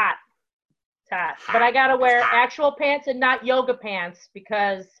 Hot. But I got to wear actual pants and not yoga pants,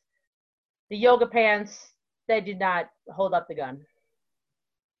 because the yoga pants, they did not hold up the gun.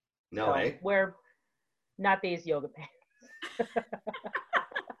 No, so eh? Wear not these yoga pants.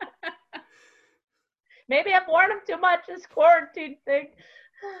 Maybe I've worn them too much this quarantine thing.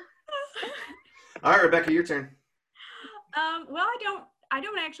 All right, Rebecca, your turn. Well, I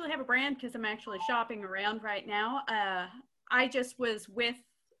don't actually have a brand, because I'm actually shopping around right now. I just was with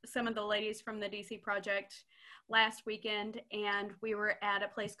some of the ladies from the DC Project last weekend, and we were at a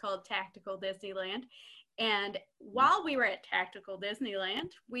place called Tactical Disneyland. And while we were at Tactical Disneyland,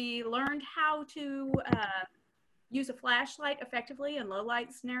 we learned how to use a flashlight effectively in low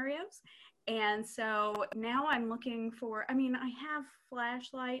light scenarios. And so now I'm looking for, I have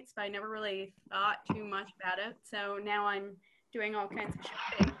flashlights, but I never really thought too much about it. So now I'm doing all kinds of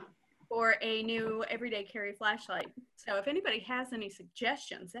shopping for a new everyday carry flashlight. So if anybody has any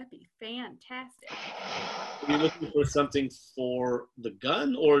suggestions, that'd be fantastic. Are you looking for something for the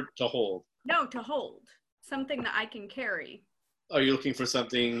gun or to hold? No, to hold. Something that I can carry. are you looking for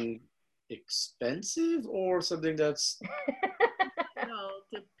something expensive or something that's? Well,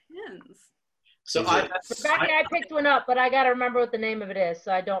 depends. So Rebecca, I picked one up, but I got to remember what the name of it is.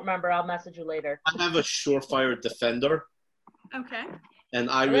 So I don't remember. I'll message you later. I have a Surefire Defender. Okay. And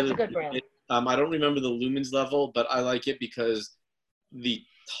I that's really a good brand. I don't remember the lumens level, but I like it because the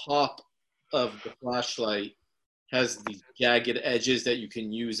top of the flashlight has these jagged edges that you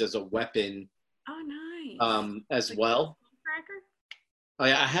can use as a weapon. Oh, nice. As well. Cracker?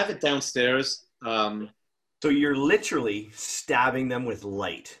 I have it downstairs. So you're literally stabbing them with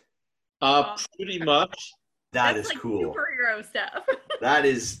light. Pretty much. That's like cool. Superhero stuff. that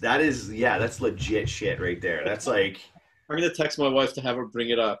is yeah, that's legit shit right there. That's like, I'm gonna text my wife to have her bring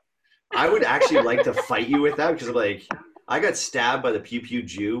it up. I would actually like to fight you with that because I'm like, I got stabbed by the Pew Pew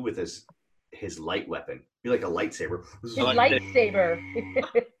Jew with his light weapon. Be like a lightsaber. His lightsaber.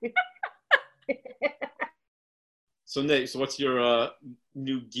 So Nate, so what's your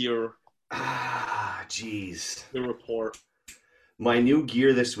new gear? Jeez. The report. My new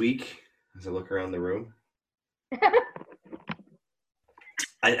gear this week, as I look around the room.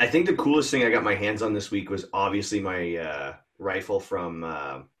 I think the coolest thing I got my hands on this week was obviously my rifle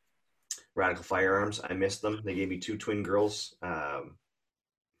from Radical Firearms. I missed them. They gave me 2 twin girls,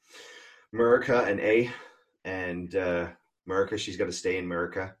 Murica and A. And Murica, she's got to stay in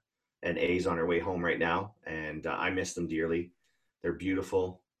Murica. And A's on her way home right now. And I miss them dearly. They're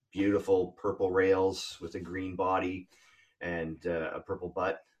beautiful, beautiful purple rails with a green body and a purple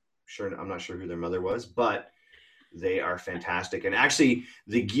butt. I'm not sure who their mother was, but they are fantastic. And actually,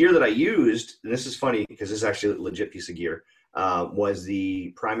 the gear that I used, and this is funny because this is actually a legit piece of gear, was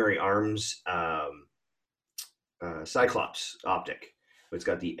the Primary Arms Cyclops optic. It's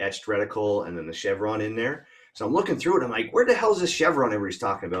got the etched reticle and then the chevron in there. So I'm looking through it. I'm like, where the hell is this chevron everybody's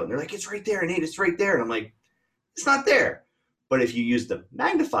talking about? And they're like, it's right there, Nate. It's right there. And I'm like, it's not there. But if you use the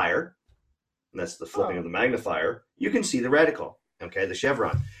magnifier, and that's the flipping of the magnifier, you can see the reticle, okay, the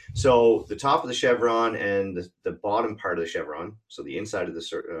chevron. So the top of the chevron and the bottom part of the chevron, so the inside of the,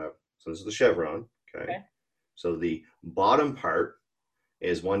 so this is the chevron, okay? So the bottom part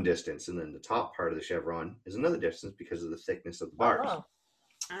is one distance, and then the top part of the chevron is another distance because of the thickness of the bars. Oh.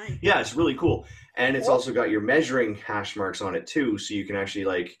 Nice. Yeah, it's really cool. And it's also got your measuring hash marks on it too, so you can actually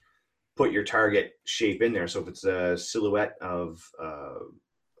like put your target shape in there. So if it's a silhouette of a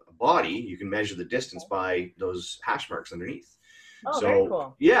body, you can measure the distance by those hash marks underneath. Oh, so, very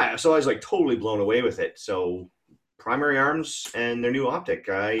cool. Yeah, so I was like totally blown away with it. So Primary Arms and their new optic,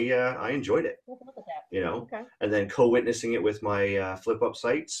 I enjoyed it. Look at that. You know, Okay. and then co-witnessing it with my flip up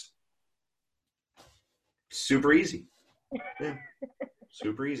sights. Super easy. Yeah.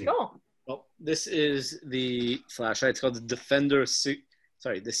 Super easy. Cool. Well, this is the flashlight. It's called the Defender the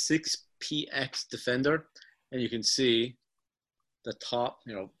 6PX Defender, and you can see the top,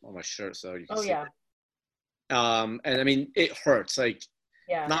 on my shirt, so you can see. Yeah. It. And I mean, it hurts. Like,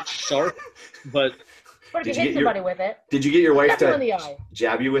 not sharp, but. But if you hit somebody with it. Did you get your wife in the eye.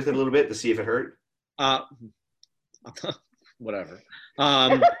 Jab you with it a little bit to see if it hurt? Whatever.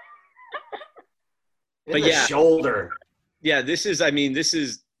 But yeah, shoulder. Yeah, this is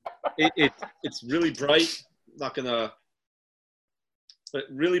it's really bright. Not gonna, but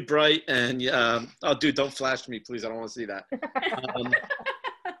really bright and oh, dude, don't flash me, please. I don't want to see that.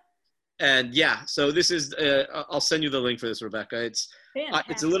 And yeah, so this is. I'll send you the link for this, Rebecca. It's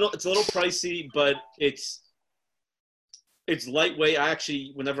a little pricey, but it's lightweight. I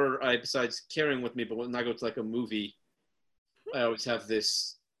actually, besides carrying with me, but when I go to like a movie, I always have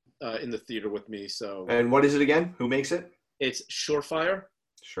this in the theater with me. So. And what is it again? Who makes it? It's Surefire.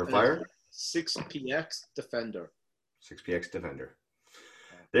 Surefire? 6PX Defender. 6PX Defender.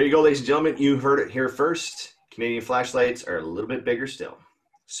 There you go, ladies and gentlemen. You heard it here first. Canadian flashlights are a little bit bigger still.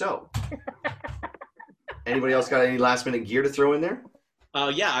 So, anybody else got any last minute gear to throw in there?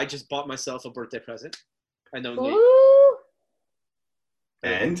 Yeah, I just bought myself a birthday present. I know Nate.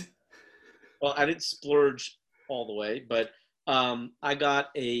 And? Well, I didn't splurge all the way, but I got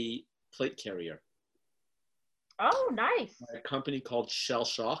a plate carrier. Oh, nice. By a company called Shell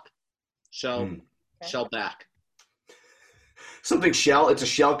Shock. Shell Back. Something Shell. It's a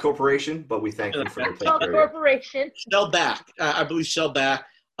Shell Corporation, but we thank you for the plate Shell carrier. Corporation. Shell Back. I believe Shell Back.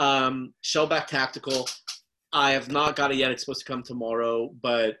 Shell Back Tactical. I have not got it yet. It's supposed to come tomorrow,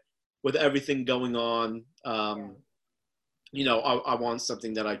 but with everything going on, I want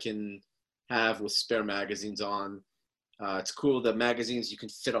something that I can have with spare magazines on. It's cool. The magazines you can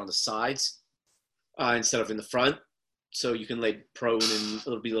fit on the sides instead of in the front, so you can lay prone and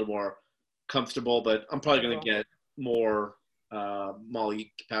it'll be a little more comfortable. But I'm probably going to get more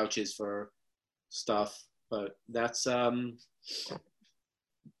Molly pouches for stuff. But that's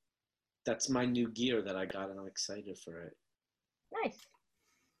That's my new gear that I got, and I'm excited for it. Nice.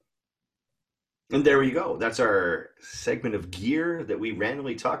 And there we go. That's our segment of gear that we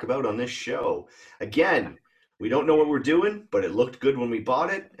randomly talk about on this show. Again, we don't know what we're doing, but it looked good when we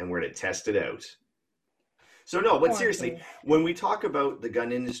bought it, and we're going to test it out. So no, but seriously, when we talk about the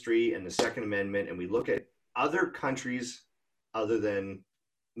gun industry and the Second Amendment, and we look at other countries other than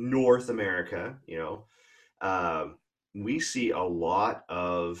North America, we see a lot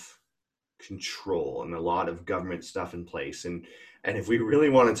of control and a lot of government stuff in place. And if we really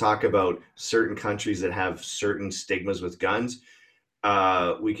want to talk about certain countries that have certain stigmas with guns,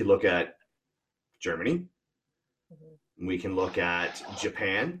 we could look at Germany. Mm-hmm. We can look at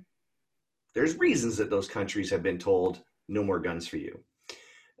Japan. There's reasons that those countries have been told no more guns for you,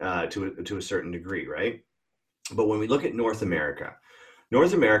 to a certain degree, right? But when we look at North America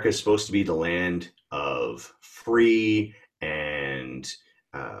is supposed to be the land of free and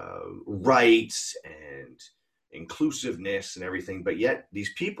rights and inclusiveness and everything. But yet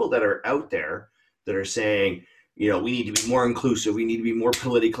these people that are out there that are saying, we need to be more inclusive, we need to be more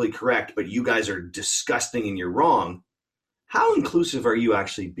politically correct, but you guys are disgusting and you're wrong. How inclusive are you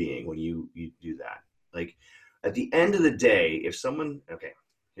actually being when you do that? Like, at the end of the day, if someone, okay,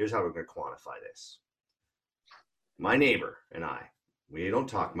 here's how we're going to quantify this. My neighbor and I, we don't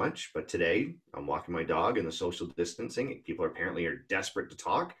talk much, but today I'm walking my dog in the social distancing. People apparently are desperate to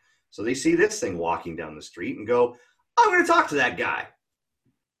talk. So they see this thing walking down the street and go, I'm going to talk to that guy.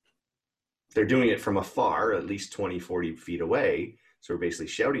 They're doing it from afar, at least 20, 40 feet away. So we're basically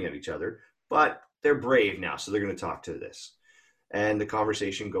shouting at each other, but they're brave now. So they're going to talk to this. And the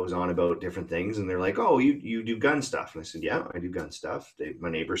conversation goes on about different things. And they're like, oh, you do gun stuff. And I said, yeah, I do gun stuff. My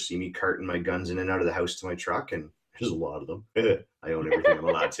neighbors see me carting my guns in and out of the house to my truck. And there's a lot of them. I own everything I'm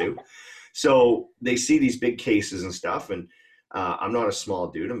allowed to. So they see these big cases and stuff. And I'm not a small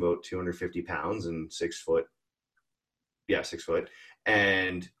dude. I'm about 250 pounds and 6 foot. Yeah, 6 foot.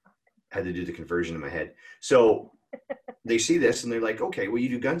 And had to do the conversion in my head. So they see this and they're like, okay, well, you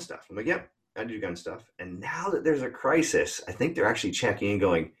do gun stuff. I'm like, yep, I do gun stuff. And now that there's a crisis, I think they're actually checking and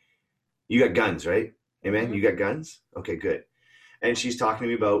going, you got guns, right? Hey, man, you got guns? Okay, good. And she's talking to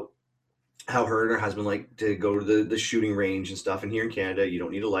me about how her and her husband like to go to the shooting range and stuff. And here in Canada, you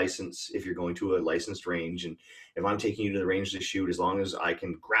don't need a license if you're going to a licensed range. And if I'm taking you to the range to shoot, as long as I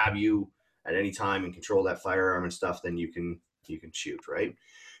can grab you at any time and control that firearm and stuff, then you can shoot, right?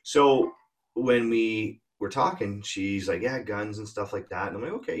 So when we were talking, she's like, yeah, guns and stuff like that. And I'm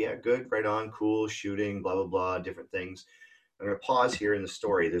like, okay, yeah, good, right on, cool, shooting, blah, blah, blah, different things. I'm going to pause here in the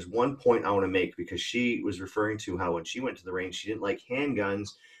story. There's one point I want to make because she was referring to how when she went to the range, she didn't like handguns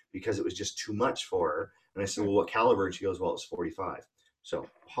because it was just too much for her. And I said, well, what caliber? And she goes, well, it's 45. So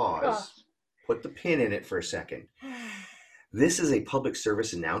pause, put the pin in it for a second. This is a public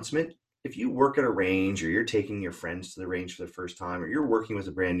service announcement. If you work at a range or you're taking your friends to the range for the first time or you're working with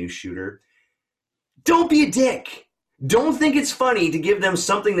a brand new shooter, don't be a dick. Don't think it's funny to give them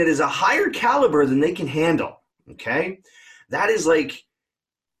something that is a higher caliber than they can handle, okay? That is like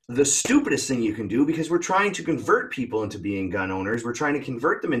the stupidest thing you can do because we're trying to convert people into being gun owners. We're trying to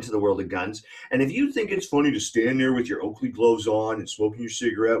convert them into the world of guns. And if you think it's funny to stand there with your Oakley gloves on and smoking your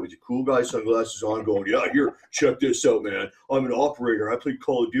cigarette with your cool guy sunglasses on going, yeah, here, check this out, man. I'm an operator. I play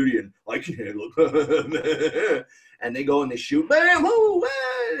Call of Duty and I can handle it. And they go and they shoot, bam, whoo,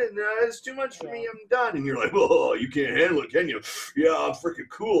 it's too much for me. I'm done. And you're like, oh, you can't handle it, can you? Yeah, I'm freaking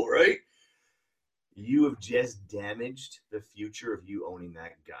cool, right? You have just damaged the future of you owning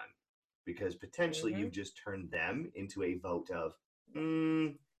that gun because potentially you've just turned them into a vote of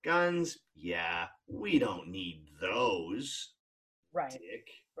guns. Yeah, we don't need those. Right. Dick.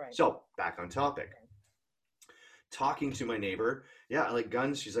 Right. So back on topic. Talking to my neighbor. Yeah, I like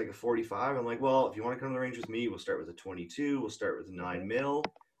guns. She's like a 45. I'm like, well, if you want to come to the range with me, we'll start with a 22. We'll start with a 9 mil.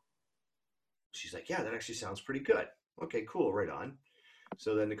 She's like, yeah, that actually sounds pretty good. Okay, cool. Right on.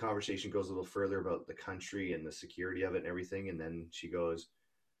 So then the conversation goes a little further about the country and the security of it and everything. And then she goes,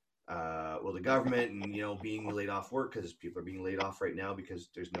 well, the government and, being laid off work because people are being laid off right now because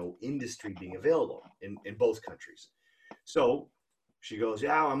there's no industry being available in both countries. So she goes,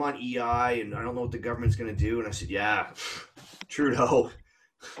 yeah, I'm on EI and I don't know what the government's going to do. And I said, yeah, Trudeau,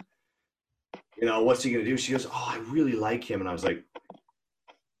 what's he going to do? She goes, oh, I really like him. And I was like,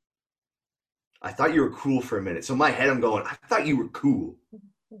 I thought you were cool for a minute. So in my head, I'm going, I thought you were cool.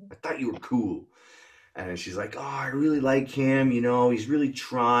 I thought you were cool. And she's like, oh, I really like him. He's really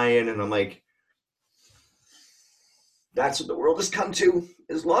trying. And I'm like, that's what the world has come to.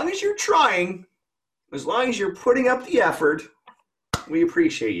 As long as you're trying, as long as you're putting up the effort, we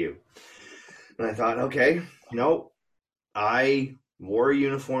appreciate you. And I thought, okay, I wore a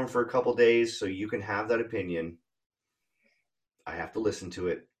uniform for a couple days, so you can have that opinion. I have to listen to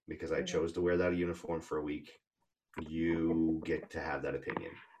it because I chose to wear that uniform for a week. You get to have that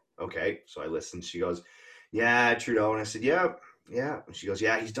opinion. Okay, so I listened. She goes, yeah, Trudeau. And I said, yeah. And she goes,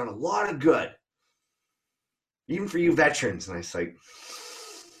 yeah, he's done a lot of good, even for you veterans. And I was like,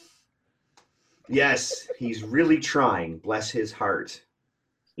 yes, he's really trying. Bless his heart.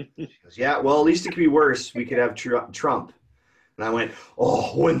 She goes, yeah, well, at least it could be worse. We could have Trump. And I went,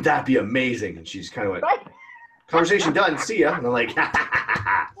 oh, wouldn't that be amazing? And she's kind of went, conversation done. See ya. And I'm like, ha, ha, ha,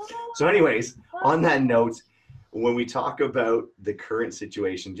 ha. So anyways, on that note, when we talk about the current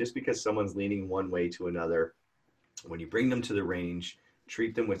situation, just because someone's leaning one way to another, when you bring them to the range,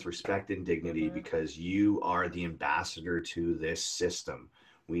 treat them with respect and dignity because you are the ambassador to this system.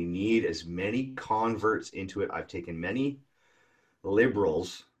 We need as many converts into it. I've taken many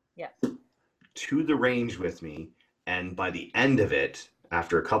liberals to the range with me, and by the end of it,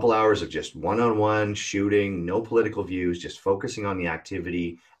 after a couple hours of just one-on-one shooting, no political views, just focusing on the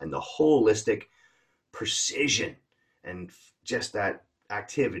activity and the holistic precision and just that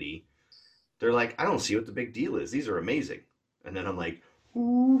activity, they're like, I don't see what the big deal is. These are amazing. And then I'm like,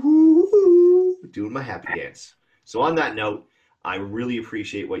 ooh, doing my happy dance. So on that note, I really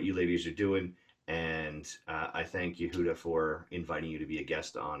appreciate what you ladies are doing. And I thank Yehuda for inviting you to be a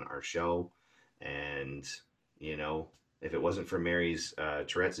guest on our show. And, you know, if it wasn't for Mary's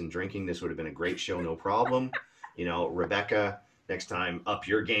Tourette's and drinking, this would have been a great show, no problem. You know, Rebecca, next time, up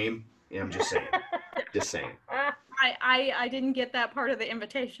your game. Yeah, I'm just saying. Just saying. I didn't get that part of the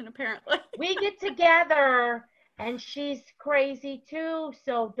invitation, apparently. We get together, and she's crazy too,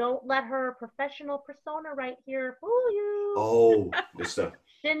 so don't let her professional persona right here fool you. Oh, this stuff.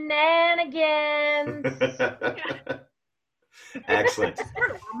 Shenanigans. Excellent.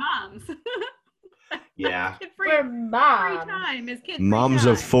 We're moms. Yeah. We're moms. Free time is kid Moms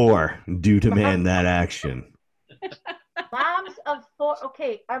free of time. 4 do demand that action. Moms of 4.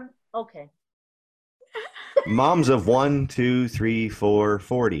 Okay, okay. Moms of 1, 2, 3, 4,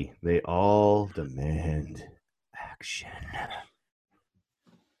 40. They all demand action.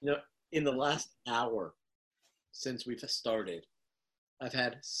 You know, in the last hour since we've started, I've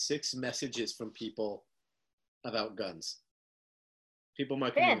had 6 messages from people about guns. People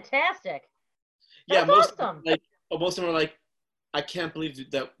might be fantastic. Yeah, that's awesome. Most of them are like, I can't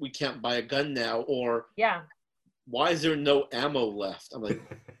believe that we can't buy a gun now, or why is there no ammo left? I'm like,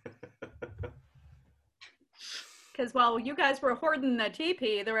 because while you guys were hoarding the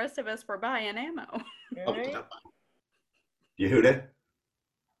TP, the rest of us were buying ammo. Right. Yehuda,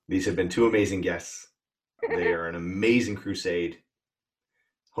 these have been 2 amazing guests. They are an amazing crusade.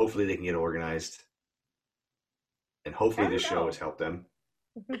 Hopefully they can get organized. And hopefully this show has helped them.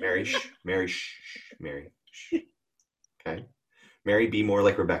 Mary. Okay. Mary, be more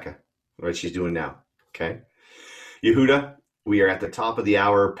like Rebecca, what she's doing now. Okay. Yehuda, we are at the top of the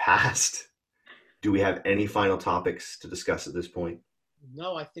hour past. Do we have any final topics to discuss at this point?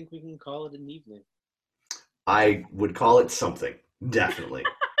 No, I think we can call it an evening. I would call it something, definitely.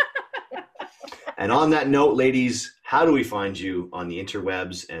 And on that note, ladies, how do we find you on the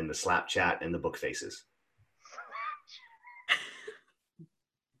interwebs and the slap chat and the book faces?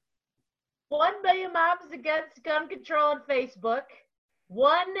 1 Million Moms Against Gun Control on Facebook,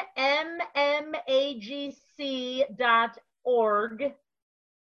 1mmagc.org,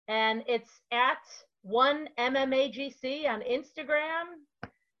 and it's at 1mmagc on Instagram,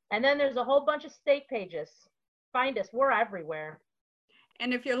 and then there's a whole bunch of state pages. Find us, we're everywhere.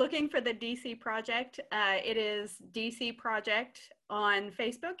 And if you're looking for the DC Project, it is DC Project on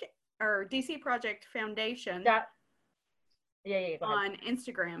Facebook, or DC Project Foundation. On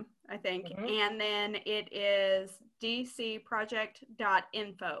Instagram, I think. Mm-hmm. And then it is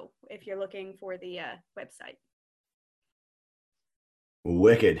dcproject.info if you're looking for the website.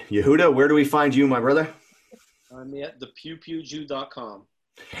 Wicked. Yehuda, where do we find you, my brother? I'm at thepewpewjew.com.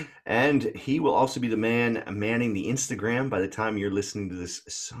 And he will also be the man manning the Instagram by the time you're listening to this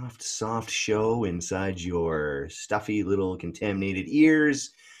soft show inside your stuffy little contaminated ears.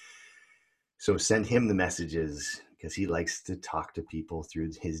 So send him the messages, because he likes to talk to people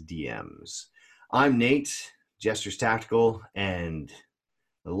through his DMs. I'm Nate, Jester's Tactical, and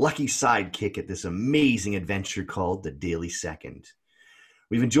the lucky sidekick at this amazing adventure called The Daily Second.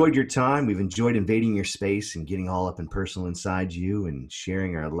 We've enjoyed your time. We've enjoyed invading your space and getting all up and personal inside you and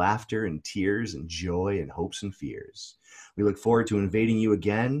sharing our laughter and tears and joy and hopes and fears. We look forward to invading you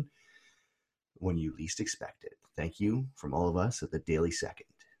again when you least expect it. Thank you from all of us at The Daily Second.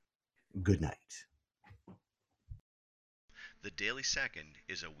 Good night. The Daily Second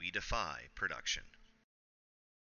is a We Defy production.